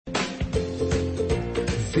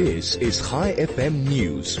This is ChaiFM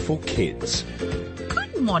News for Kids.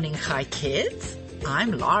 Good morning, Chai Kids.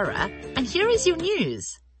 I'm Laura, and here is your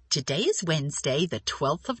news. Today is Wednesday, the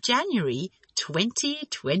 12th of January,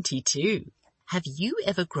 2022. Have you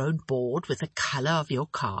ever grown bored with the color of your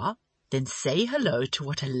car? Then say hello to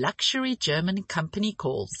what a luxury German company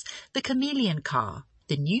calls the chameleon car.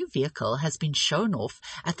 The new vehicle has been shown off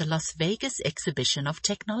at the Las Vegas exhibition of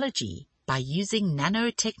technology. By using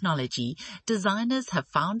nanotechnology, designers have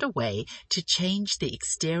found a way to change the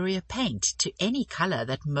exterior paint to any color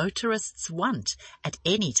that motorists want at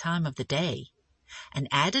any time of the day. An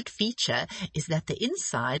added feature is that the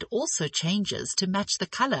inside also changes to match the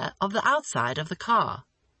color of the outside of the car.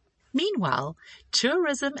 Meanwhile,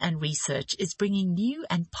 tourism and research is bringing new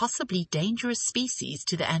and possibly dangerous species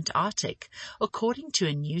to the Antarctic, according to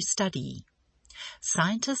a new study.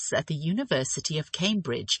 Scientists at the University of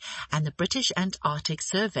Cambridge and the British Antarctic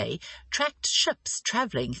Survey tracked ships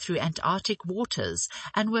traveling through Antarctic waters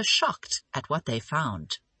and were shocked at what they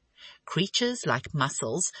found. Creatures like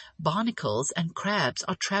mussels, barnacles, and crabs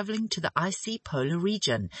are traveling to the icy polar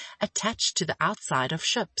region, attached to the outside of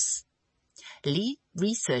ships. Lead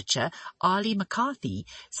researcher Ali McCarthy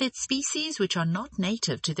said species which are not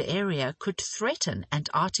native to the area could threaten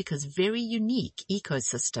Antarctica's very unique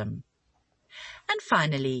ecosystem. And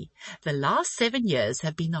finally, the last 7 years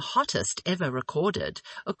have been the hottest ever recorded,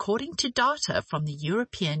 according to data from the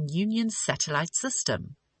European Union's satellite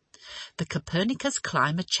system. The Copernicus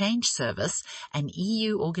Climate Change Service, an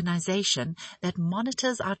EU organization that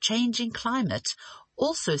monitors our changing climate,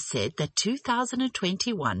 also said that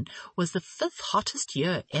 2021 was the 5th hottest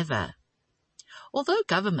year ever. Although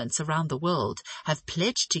governments around the world have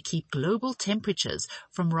pledged to keep global temperatures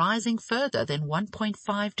from rising further than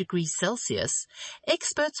 1.5 degrees Celsius,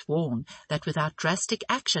 experts warn that without drastic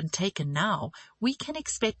action taken now, we can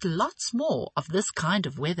expect lots more of this kind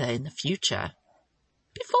of weather in the future.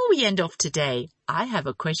 Before we end off today, I have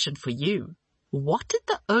a question for you. What did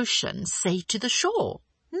the ocean say to the shore?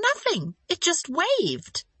 Nothing. It just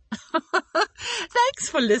waved. Thanks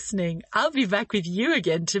for listening. I'll be back with you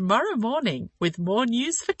again tomorrow morning with more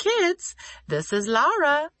news for kids. This is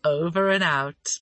Laura, over and out.